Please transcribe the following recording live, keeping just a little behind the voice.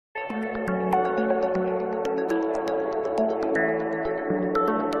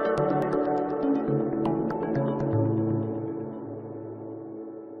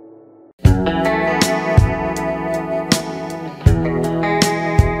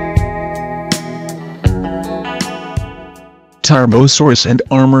Tarbosaurus and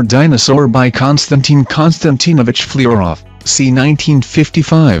Armored Dinosaur by Konstantin Konstantinovich Flerov, c.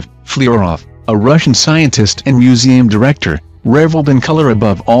 1955. Flerov, a Russian scientist and museum director, reveled in color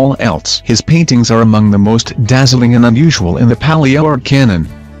above all else. His paintings are among the most dazzling and unusual in the Paleoart canon.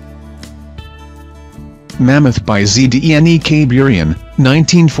 Mammoth by Zdenek Burian,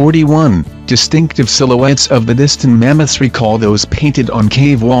 1941. Distinctive silhouettes of the distant mammoths recall those painted on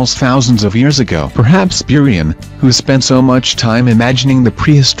cave walls thousands of years ago. Perhaps Burian, who spent so much time imagining the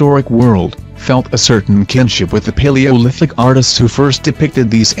prehistoric world, felt a certain kinship with the Paleolithic artists who first depicted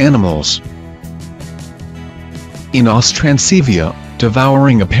these animals. In Ostrancevia,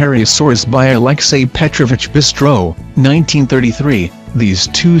 Devouring a Parasaurus by Alexei Petrovich Bistro, 1933, these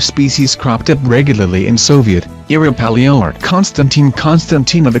two species cropped up regularly in Soviet-era Paleoart. Konstantin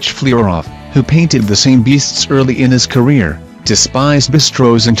Konstantinovich Flerov, who painted the same beasts early in his career, despised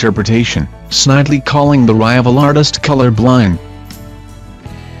Bistro's interpretation, snidely calling the rival artist colorblind.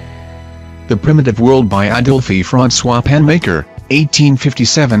 The Primitive World by Adolphe François Panmaker,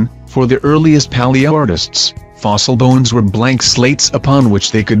 1857, for the earliest Paleoartists, fossil bones were blank slates upon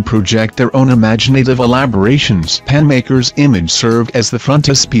which they could project their own imaginative elaborations. Panmaker's image served as the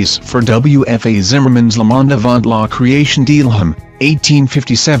frontispiece for W. F. A. Zimmermann's Le Monde avant la création d'Ilham,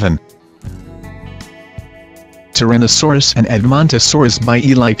 1857. Tyrannosaurus and Edmontosaurus by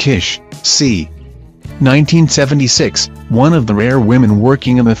Eli Kish, c. 1976, one of the rare women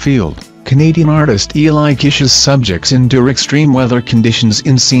working in the field. Canadian artist Eli Kish's subjects endure extreme weather conditions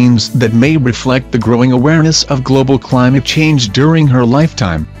in scenes that may reflect the growing awareness of global climate change during her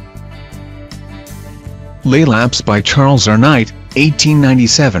lifetime. Laelaps by Charles Arnott,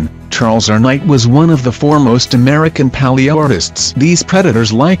 1897. Charles Arnott was one of the foremost American paleoartists. These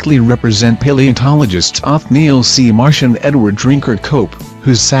predators likely represent paleontologists Othniel C. Marsh and Edward Drinker Cope,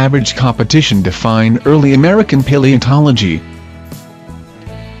 whose savage competition defined early American paleontology.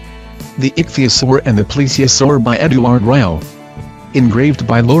 The Ichthyosaur and the Plesiosaur by Eduard Rao. Engraved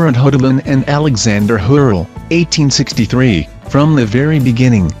by Laurent Hodelin and Alexander Hurrell, 1863. From the very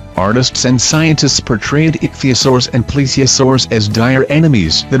beginning, artists and scientists portrayed ichthyosaurs and plesiosaurs as dire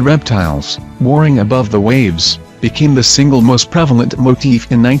enemies. The reptiles, warring above the waves, became the single most prevalent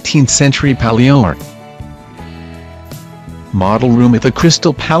motif in 19th-century Paleoart. Model Room at the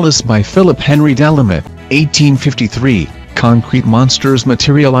Crystal Palace by Philip Henry Delamet, 1853. Concrete monsters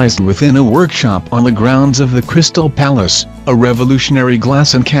materialized within a workshop on the grounds of the Crystal Palace, a revolutionary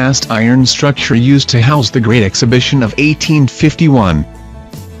glass and cast iron structure used to house the Great Exhibition of 1851.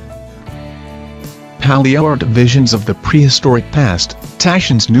 Paleoart Visions of the Prehistoric Past.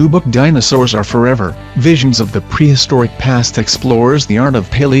 Taschen's new book Dinosaurs Are Forever, Visions of the Prehistoric Past explores the art of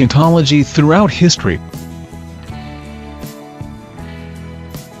paleontology throughout history.